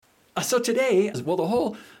So today, well,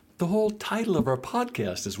 the whole title of our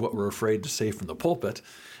podcast is What We're Afraid to Say from the Pulpit.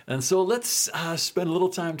 And so let's spend a little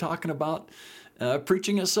time talking about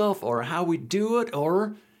preaching itself, or how we do it,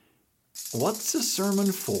 or what's a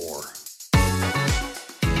sermon for?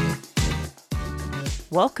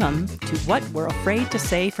 Welcome to What We're Afraid to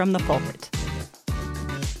Say from the Pulpit.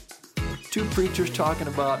 Two preachers talking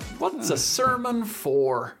about what's a sermon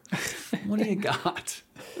for. What do you got?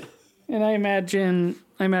 And I imagine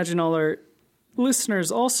all our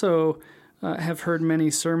listeners also have heard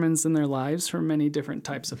many sermons in their lives from many different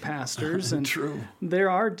types of pastors. And True. there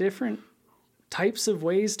are different types of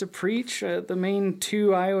ways to preach. The main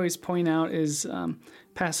two I always point out is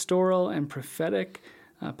pastoral and prophetic.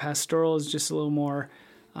 Pastoral is just a little more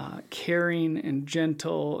caring and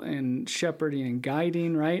gentle and shepherding and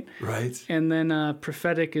guiding, right? Right. And then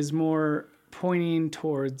prophetic is more pointing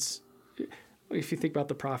towards, if you think about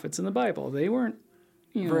the prophets in the Bible, they weren't,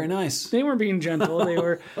 Very nice. They weren't being gentle. They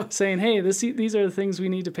were saying, hey, these are the things we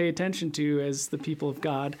need to pay attention to as the people of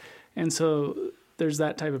God. And so there's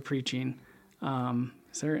that type of preaching.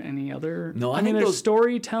 Is there any other? No, I mean, there's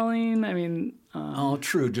storytelling. Oh,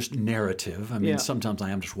 true. Just narrative. I mean, Yeah. sometimes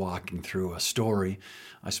I am just walking through a story.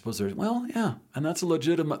 I suppose there's, and that's a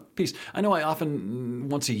legitimate piece. I know I often,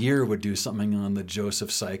 once a year, would do something on the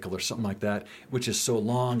Joseph cycle or something like that, which is so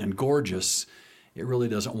long and gorgeous, it really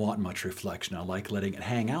doesn't want much reflection. I like letting it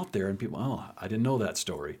hang out there and people, I didn't know that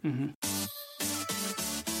story. Mm-hmm.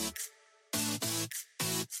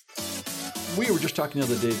 We were just talking the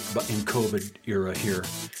other day about in COVID era here,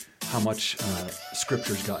 how much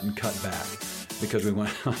scripture's gotten cut back, because we went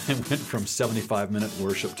from 75-minute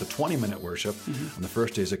worship to 20-minute worship on the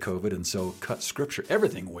first days of COVID, and so cut scripture,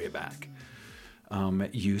 everything way back.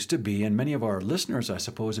 It used to be, and many of our listeners, I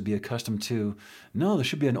suppose, would be accustomed to, no, there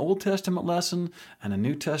should be an Old Testament lesson and a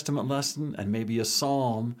New Testament lesson and maybe a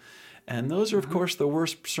psalm. And those are, of course, the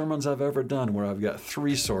worst sermons I've ever done, where I've got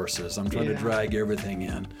three sources. I'm trying to drag everything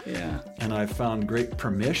in. Yeah. And I've found great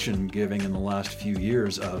permission giving in the last few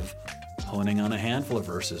years of honing on a handful of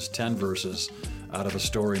verses, 10 verses out of a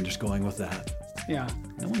story and just going with that. Yeah.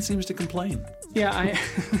 No one seems to complain. Yeah,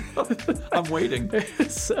 I'm waiting.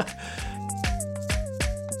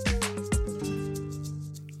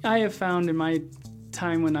 I have found in my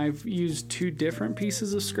time when I've used two different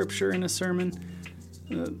pieces of scripture in a sermon,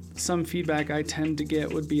 some feedback I tend to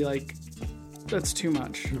get would be like, that's too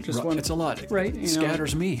much. Just one. It's a lot. Right? It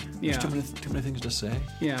scatters me. Yeah. There's too many things to say.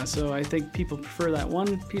 Yeah, so I think people prefer that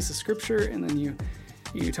one piece of scripture, and then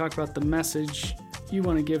you talk about the message you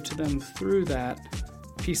want to give to them through that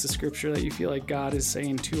piece of scripture that you feel like God is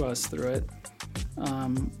saying to us through it.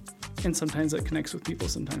 And sometimes it connects with people,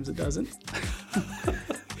 sometimes it doesn't.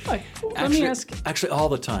 Let me ask. Actually, all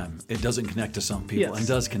the time, it doesn't connect to some people, Yes. and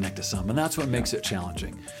does connect to some, and that's what makes it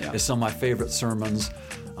challenging. Yeah. Is some of my favorite sermons.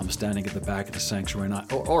 I'm standing at the back of the sanctuary,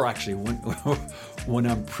 and or actually, when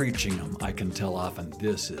I'm preaching them, I can tell often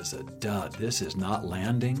this is a dud. This is not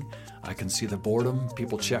landing. I can see the boredom,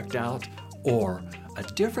 people checked out, or a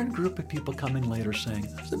different group of people coming later saying,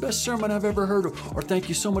 "It's the best sermon I've ever heard," or "Thank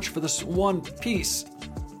you so much for this one piece."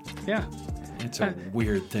 Yeah. It's a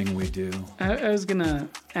weird thing we do. I was going to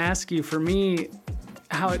ask you, for me,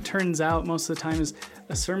 how it turns out most of the time is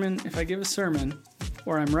a sermon, if I give a sermon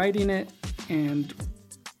or I'm writing it and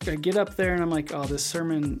I get up there and I'm like, oh, this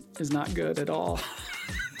sermon is not good at all.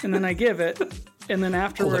 And then I give it, and then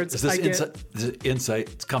afterwards Is this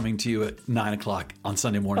insight coming to you at 9 o'clock on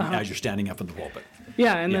Sunday morning as you're standing up in the pulpit?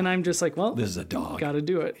 Yeah, and then I'm just like, well, This is a dog. got to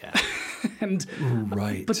do it. Yeah. And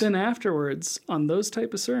Right. But then afterwards, on those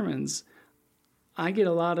type of sermons, I get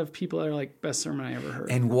a lot of people that are like, best sermon I ever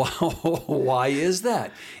heard. And why is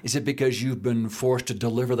that? Is it because you've been forced to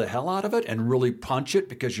deliver the hell out of it and really punch it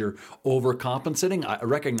because you're overcompensating? I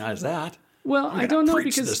recognize that. Well, I gonna don't know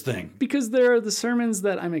preach this thing. because there are the sermons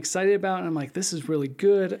that I'm excited about, and I'm like, this is really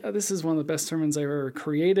good. This is one of the best sermons I've ever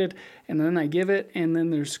created. And then I give it, and then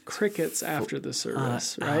there's crickets after the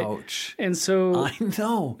service, right? Ouch. And so I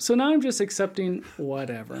know. So now I'm just accepting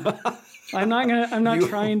whatever. I'm not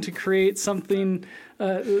trying to create something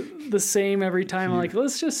the same every time. I'm like,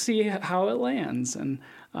 let's just see how it lands. And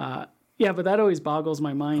but that always boggles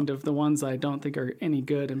my mind of the ones I don't think are any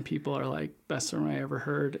good, and people are like, best sermon I ever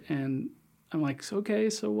heard. And I'm like, okay,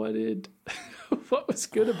 so what was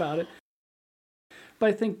good about it? But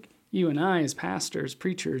I think you and I, as pastors,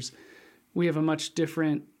 preachers, we have a much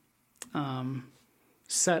different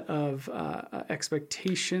set of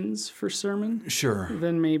expectations for sermon. Sure.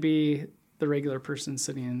 Than maybe the regular person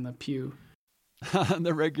sitting in the pew.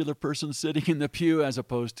 The regular person sitting in the pew as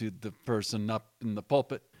opposed to the person up in the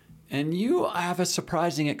pulpit. And you have a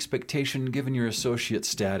surprising expectation given your associate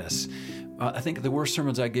status. I think the worst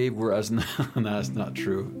sermons I gave were as that's not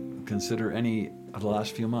true. Consider any of the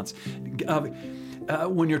last few months.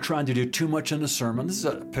 When you're trying to do too much in a sermon, this is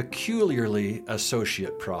a peculiarly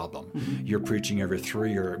associate problem. Mm-hmm. You're preaching every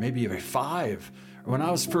 3 or maybe every 5. When I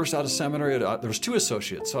was first out of seminary, there was 2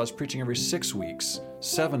 associates, so I was preaching every 6 weeks,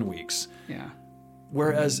 7 weeks. Yeah.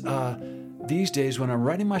 Whereas these days, when I'm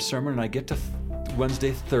writing my sermon and I get to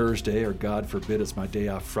Wednesday, Thursday, or God forbid it's my day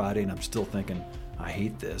off Friday, and I'm still thinking, I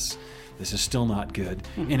hate this. This is still not good.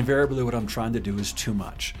 Mm-hmm. Invariably, what I'm trying to do is too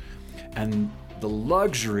much. And the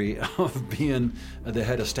luxury of being the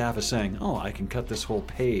head of staff is saying, oh, I can cut this whole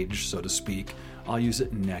page, so to speak. I'll use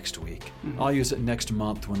it next week. Mm-hmm. I'll use it next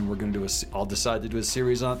month when we're going to I'll decide to do a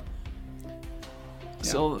series on. Yeah.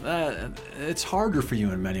 So it's harder for you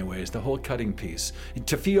in many ways, the whole cutting piece.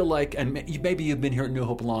 To feel like, and maybe you've been here at New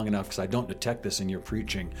Hope long enough, because I don't detect this in your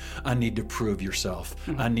preaching, a need to prove yourself,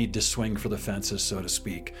 a need to swing for the fences, so to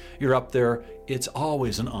speak. You're up there, it's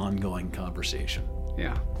always an ongoing conversation.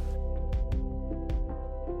 Yeah.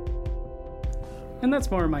 And that's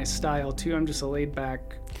more my style, too. I'm just a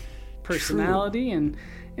laid-back personality, and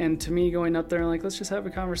to me, going up there and like, let's just have a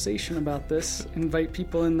conversation about this, invite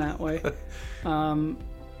people in that way.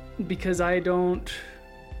 Because I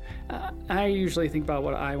usually think about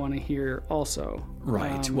what I want to hear also.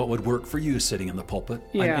 Right. What would work for you sitting in the pulpit?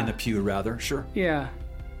 Yeah. In the pew, rather. Sure. Yeah.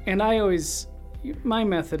 And my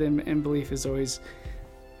method and belief is always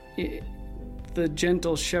the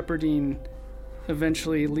gentle shepherding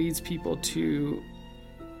eventually leads people to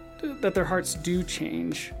that their hearts do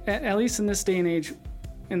change. At least in this day and age,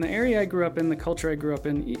 in the area I grew up in, the culture I grew up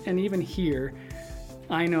in, and even here,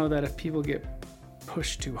 I know that if people get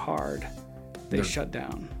pushed too hard, they're shut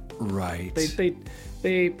down. Right.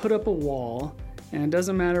 They put up a wall, and it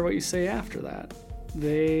doesn't matter what you say after that.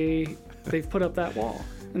 They've put up that wall,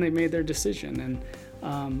 and they made their decision.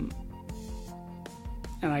 And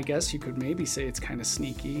I guess you could maybe say it's kind of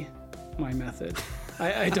sneaky, my method.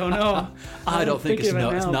 I don't know. I don't think it's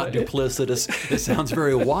not duplicitous. It sounds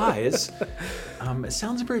very wise. It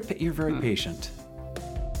sounds you're very patient.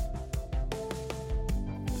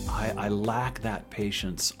 I lack that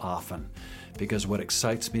patience often, because what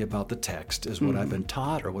excites me about the text is what I've been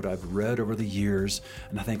taught or what I've read over the years,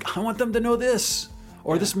 and I think, I want them to know this,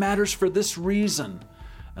 or this matters for this reason.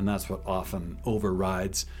 And that's what often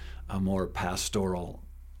overrides a more pastoral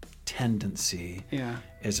tendency,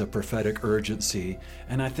 is a prophetic urgency.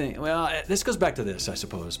 And I think, this goes back to this, I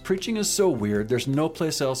suppose. Preaching is so weird. There's no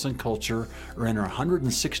place else in culture or in our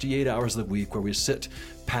 168 hours of the week where we sit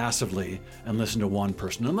passively and listen to one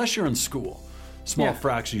person, unless you're in school. Small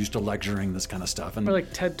fractions used to lecturing, this kind of stuff. And or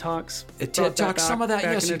like TED Talks. TED Talks, some of that,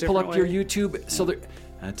 yes. You pull up your YouTube. Yeah. So it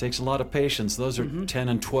takes a lot of patience. Those are 10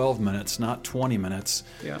 and 12 minutes, not 20 minutes.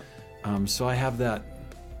 Yeah. So I have that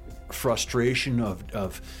frustration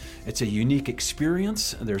of it's a unique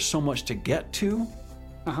experience. There's so much to get to.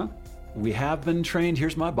 We have been trained.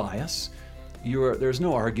 Here's my bias. There's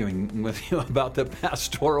no arguing with you about the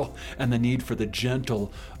pastoral and the need for the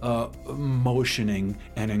gentle motioning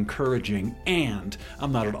and encouraging. And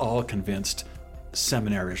I'm not at all convinced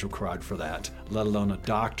seminary is required for that, let alone a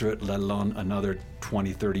doctorate, let alone another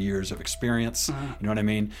 20, 30 years of experience. You know what I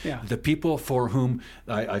mean? Yeah. The people for whom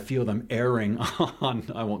I feel them erring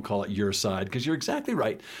on, I won't call it your side, because you're exactly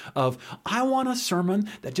right, of I want a sermon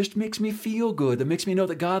that just makes me feel good, that makes me know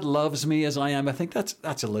that God loves me as I am. I think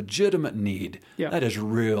that's a legitimate need. Yeah. That is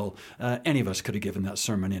real. Any of us could have given that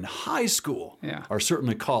sermon in high school, or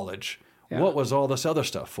certainly college. Yeah. What was all this other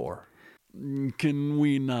stuff for? Can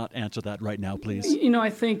we not answer that right now, please? I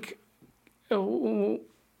think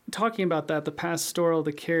talking about that, the pastoral,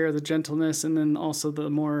 the care, the gentleness, and then also the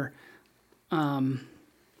more, I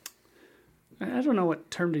don't know what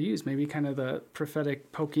term to use, maybe kind of the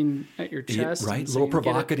prophetic poking at your chest. Right, a little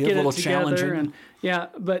provocative, a little challenging.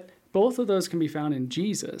 But both of those can be found in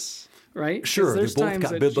Jesus, right? Sure, they both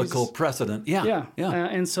got biblical precedent. Yeah.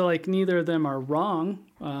 And so neither of them are wrong.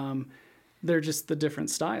 They're just the different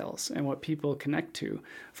styles and what people connect to.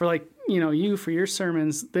 For you for your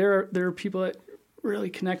sermons, there are people that really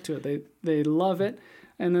connect to it. They love it,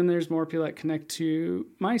 and then there's more people that connect to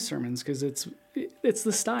my sermons because it's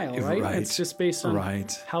the style, right? It's just based on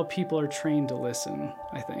how people are trained to listen,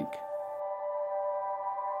 I think.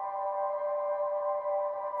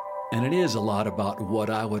 And it is a lot about what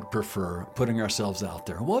I would prefer, putting ourselves out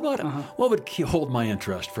there. What would hold my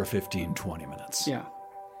interest for 15, 20 minutes? Yeah.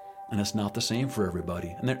 And it's not the same for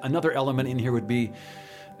everybody. And another element in here would be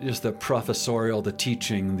just the professorial, the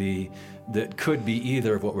teaching, that could be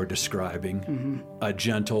either of what we're describing. A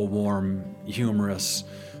gentle, warm, humorous,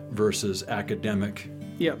 versus academic.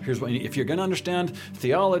 Yep. Here's what if you're going to understand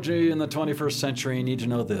theology in the 21st century, you need to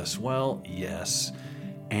know this. Well, yes.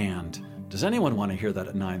 And does anyone want to hear that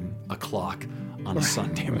at 9 o'clock on a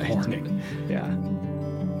Sunday morning? Yeah.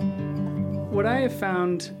 What I have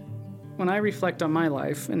found when I reflect on my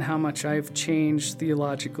life and how much I've changed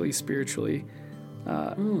theologically, spiritually,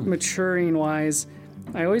 maturing wise,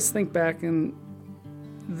 I always think back and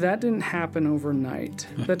that didn't happen overnight.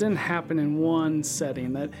 That didn't happen in one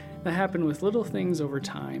setting. That happened with little things over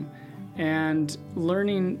time. And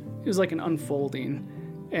learning, it was like an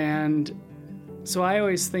unfolding. And so I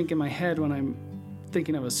always think in my head when I'm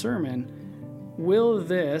thinking of a sermon, will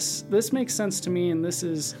this makes sense to me and this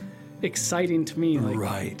is exciting to me. Like,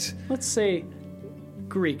 right. Let's say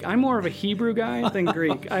Greek. I'm more of a Hebrew guy than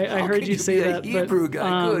Greek. I heard you say that. Hebrew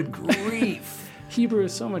guy, good grief. Hebrew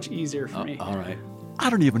is so much easier for me. All right. I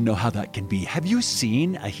don't even know how that can be. Have you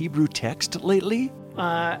seen a Hebrew text lately?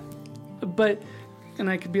 And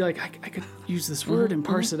I could be like, I could use this word and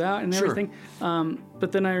parse it out and everything.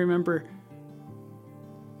 But then I remember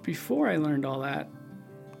before I learned all that,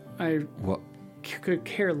 I could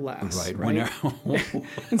care less. Right.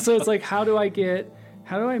 And so it's like, how do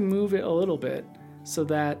I move it a little bit so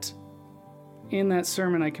that in that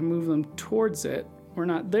sermon I can move them towards it? We're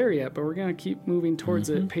not there yet, but we're going to keep moving towards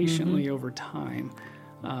it patiently over time.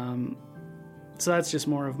 So that's just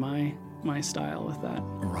more of my style with that.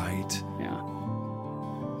 Right. Yeah.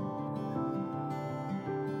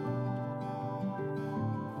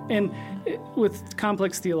 And with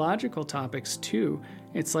complex theological topics too,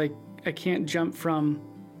 it's like I can't jump from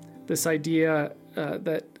this idea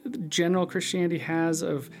that general Christianity has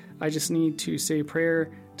of I just need to say a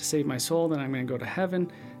prayer to save my soul, then I'm going to go to heaven.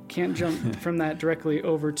 Can't jump from that directly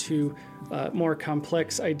over to more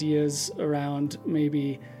complex ideas around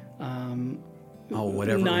maybe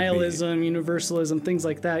nihilism, universalism, things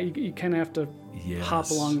like that. You kind of have to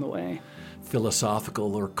hop along the way.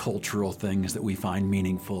 Philosophical or cultural things that we find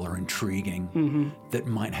meaningful or intriguing that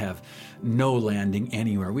might have no landing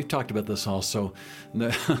anywhere. We've talked about this also,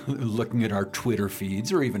 looking at our Twitter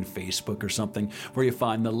feeds or even Facebook or something, where you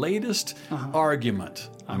find the latest argument.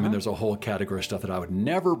 I mean, there's a whole category of stuff that I would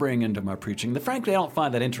never bring into my preaching. Frankly, I don't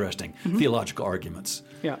find that interesting, theological arguments.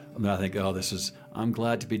 Yeah. I mean, I think, I'm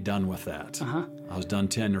glad to be done with that. I was done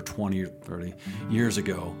 10 or 20 or 30 years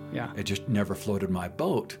ago. Yeah. It just never floated my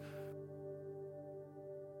boat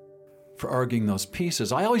for arguing those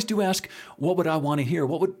pieces. I always do ask, what would I want to hear?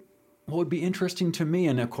 What would be interesting to me?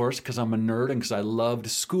 And of course, because I'm a nerd and because I loved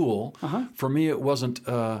school, for me it wasn't,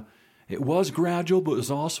 it was gradual, but it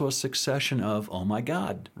was also a succession of, oh my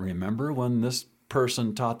God, remember when this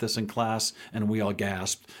person taught this in class and we all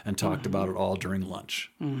gasped and talked about it all during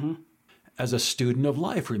lunch? As a student of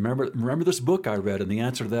life, remember this book I read? And the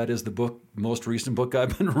answer to that is the most recent book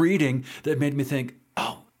I've been reading that made me think,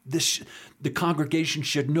 oh, the congregation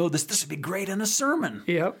should know this. This would be great in a sermon.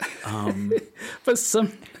 Yep. But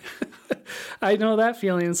I know that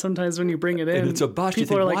feeling sometimes when you bring it in. And it's a bust.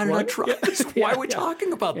 People you think, are why like, did I try this? Why are we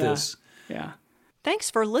talking about this? Yeah. Thanks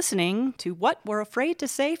for listening to What We're Afraid to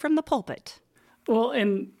Say from the Pulpit. Well,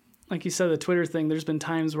 and like you said, the Twitter thing, there's been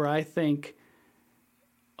times where I think,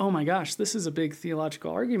 oh my gosh, this is a big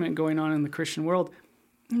theological argument going on in the Christian world.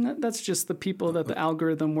 That's just the people that the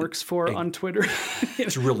algorithm works for on Twitter.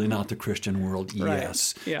 It's really not the Christian world, Right.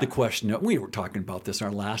 yes. Yeah. The question, we were talking about this in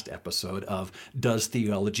our last episode of, does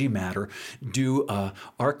theology matter? Do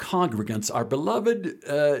our congregants, our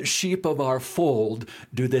beloved sheep of our fold,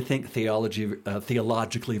 do they think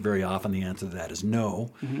theologically very often? The answer to that is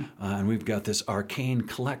no. And we've got this arcane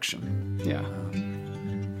collection. Yeah.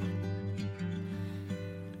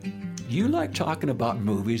 You like talking about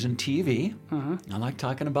movies and TV. I like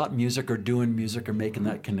talking about music or doing music or making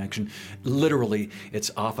that connection. Literally,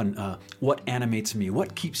 it's often what animates me,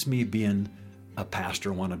 what keeps me being a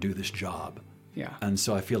pastor, want to do this job. Yeah. And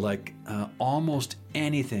so I feel like almost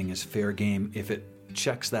anything is fair game. If it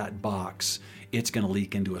checks that box, it's going to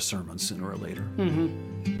leak into a sermon sooner or later.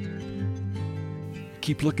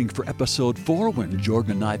 Keep looking for episode 4 when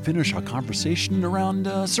Jordan and I finish our conversation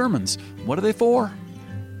around sermons. What are they for?